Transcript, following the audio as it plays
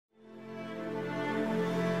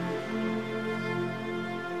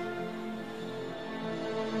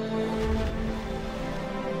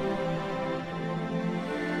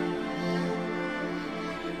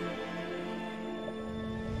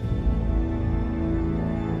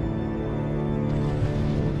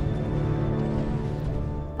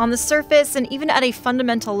On the surface, and even at a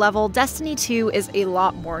fundamental level, Destiny 2 is a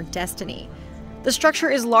lot more Destiny. The structure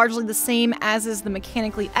is largely the same, as is the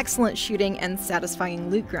mechanically excellent shooting and satisfying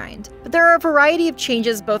loot grind. But there are a variety of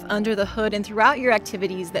changes both under the hood and throughout your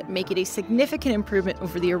activities that make it a significant improvement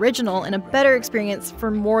over the original and a better experience for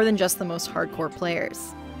more than just the most hardcore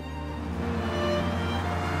players.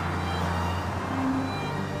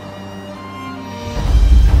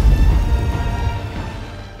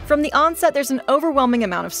 From the onset, there's an overwhelming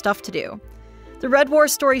amount of stuff to do. The Red War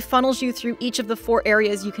story funnels you through each of the 4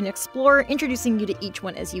 areas you can explore, introducing you to each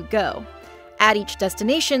one as you go. At each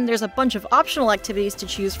destination, there's a bunch of optional activities to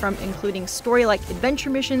choose from, including story-like adventure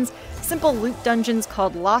missions, simple loot dungeons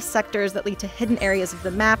called Lost Sectors that lead to hidden areas of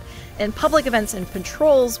the map, and public events and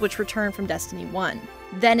patrols which return from Destiny 1.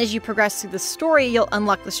 Then as you progress through the story, you'll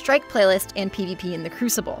unlock the Strike playlist and PvP in the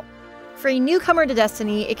Crucible. For a newcomer to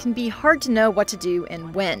Destiny, it can be hard to know what to do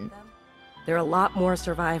and when. There are a lot more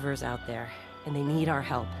survivors out there, and they need our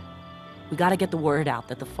help. We gotta get the word out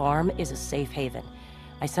that the farm is a safe haven.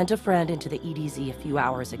 I sent a friend into the EDZ a few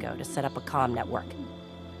hours ago to set up a comm network.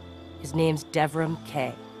 His name's Devram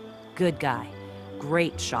K. Good guy.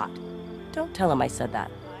 Great shot. Don't tell him I said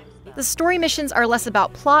that. The story missions are less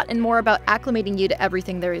about plot and more about acclimating you to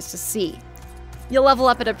everything there is to see. You'll level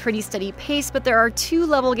up at a pretty steady pace, but there are 2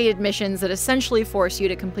 level-gated missions that essentially force you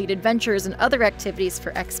to complete adventures and other activities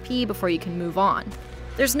for XP before you can move on.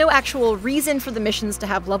 There's no actual reason for the missions to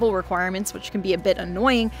have level requirements, which can be a bit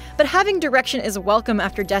annoying, but having direction is welcome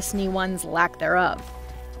after Destiny 1's lack thereof.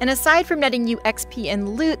 And aside from netting you XP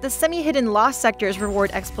and loot, the semi-hidden Lost Sectors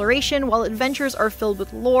reward exploration, while adventures are filled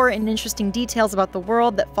with lore and interesting details about the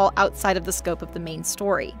world that fall outside of the scope of the main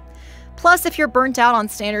story. Plus, if you're burnt out on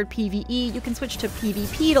standard PvE, you can switch to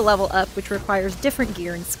PvP to level up, which requires different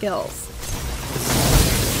gear and skills.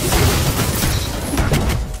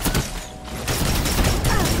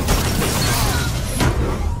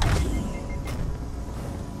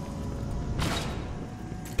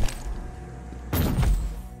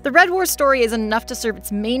 The Red War story is enough to serve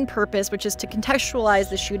its main purpose, which is to contextualize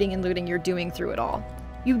the shooting and looting you're doing through it all.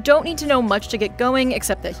 You don't need to know much to get going,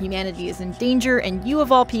 except that humanity is in danger and you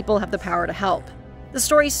of all people have the power to help. The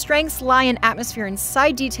story's strengths lie in atmosphere and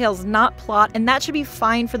side details, not plot, and that should be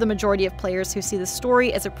fine for the majority of players who see the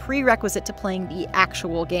story as a prerequisite to playing the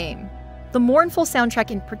actual game. The mournful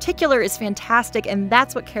soundtrack in particular is fantastic, and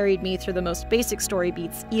that's what carried me through the most basic story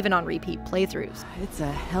beats, even on repeat playthroughs. It's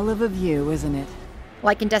a hell of a view, isn't it?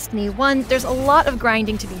 Like in Destiny 1, there's a lot of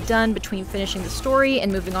grinding to be done between finishing the story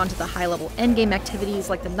and moving on to the high-level endgame activities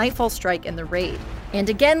like the Nightfall Strike and the Raid. And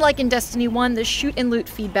again, like in Destiny 1, the shoot and loot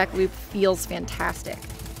feedback loop feels fantastic.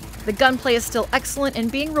 The gunplay is still excellent,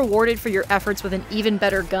 and being rewarded for your efforts with an even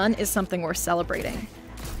better gun is something worth celebrating.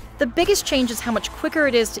 The biggest change is how much quicker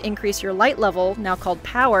it is to increase your light level, now called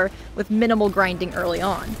power, with minimal grinding early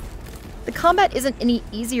on. The combat isn't any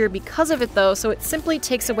easier because of it though, so it simply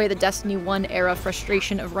takes away the Destiny 1 era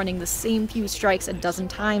frustration of running the same few strikes a dozen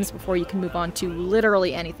times before you can move on to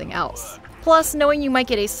literally anything else. Plus, knowing you might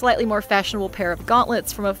get a slightly more fashionable pair of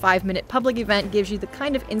gauntlets from a 5-minute public event gives you the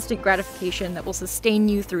kind of instant gratification that will sustain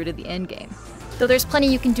you through to the endgame. Though there's plenty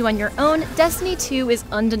you can do on your own, Destiny 2 is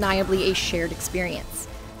undeniably a shared experience.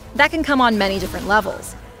 That can come on many different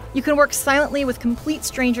levels. You can work silently with complete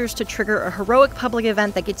strangers to trigger a heroic public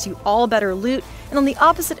event that gets you all better loot, and on the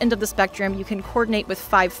opposite end of the spectrum, you can coordinate with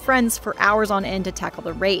 5 friends for hours on end to tackle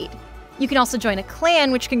the raid. You can also join a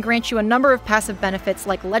clan, which can grant you a number of passive benefits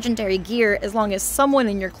like legendary gear as long as someone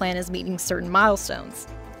in your clan is meeting certain milestones.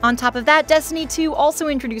 On top of that, Destiny 2 also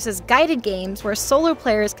introduces guided games where solo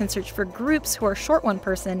players can search for groups who are short one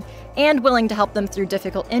person and willing to help them through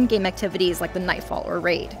difficult in-game activities like the Nightfall or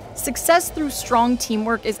Raid. Success through strong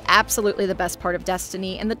teamwork is absolutely the best part of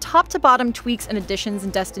Destiny, and the top-to-bottom tweaks and additions in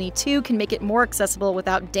Destiny 2 can make it more accessible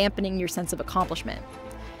without dampening your sense of accomplishment.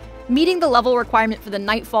 Meeting the level requirement for the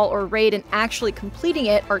Nightfall or Raid and actually completing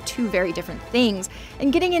it are 2 very different things,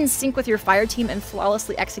 and getting in sync with your fire team and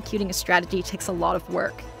flawlessly executing a strategy takes a lot of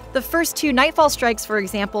work. The first 2 Nightfall strikes, for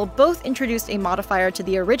example, both introduced a modifier to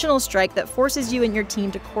the original strike that forces you and your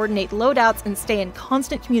team to coordinate loadouts and stay in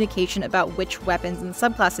constant communication about which weapons and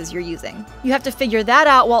subclasses you're using. You have to figure that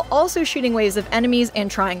out while also shooting waves of enemies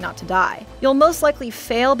and trying not to die. You'll most likely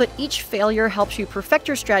fail, but each failure helps you perfect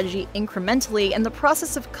your strategy incrementally, and the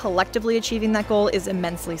process of collectively achieving that goal is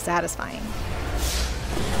immensely satisfying.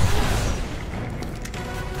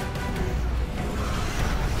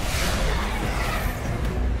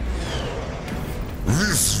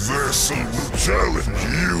 This vessel will challenge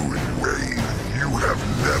you in ways you have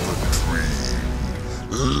never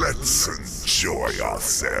dreamed. Let's enjoy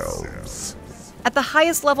ourselves. At the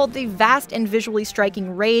highest level, the vast and visually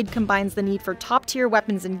striking raid combines the need for top-tier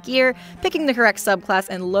weapons and gear, picking the correct subclass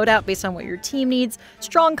and loadout based on what your team needs,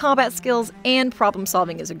 strong combat skills, and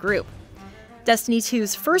problem-solving as a group. Destiny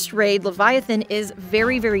 2's first raid, Leviathan, is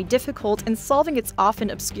very, very difficult, and solving its often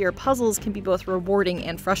obscure puzzles can be both rewarding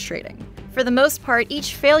and frustrating. For the most part,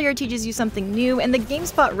 each failure teaches you something new, and the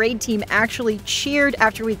GameSpot raid team actually cheered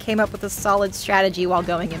after we came up with a solid strategy while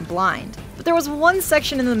going in blind. But there was one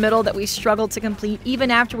section in the middle that we struggled to complete even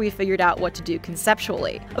after we figured out what to do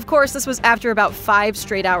conceptually. Of course, this was after about 5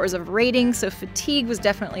 straight hours of raiding, so fatigue was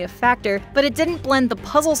definitely a factor, but it didn't blend the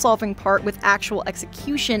puzzle-solving part with actual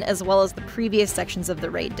execution as well as the previous sections of the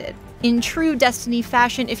raid did. In true Destiny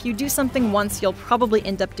fashion, if you do something once, you'll probably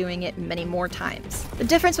end up doing it many more times. The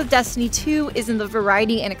difference with Destiny 2 is in the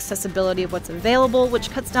variety and accessibility of what's available, which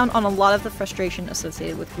cuts down on a lot of the frustration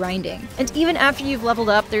associated with grinding. And even after you've leveled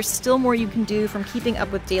up, there's still more you can do, from keeping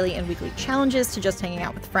up with daily and weekly challenges to just hanging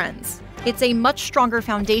out with friends. It's a much stronger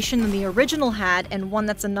foundation than the original had, and one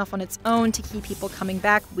that's enough on its own to keep people coming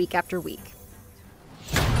back week after week.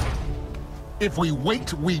 If we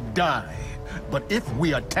wait, we die. But if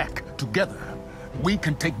we attack together, we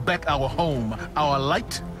can take back our home, our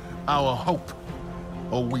light, our hope.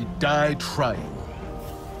 Or we die trying.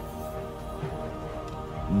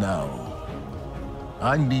 Now,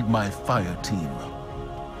 I need my fire team.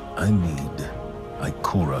 I need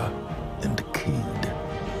Ikora and Cade.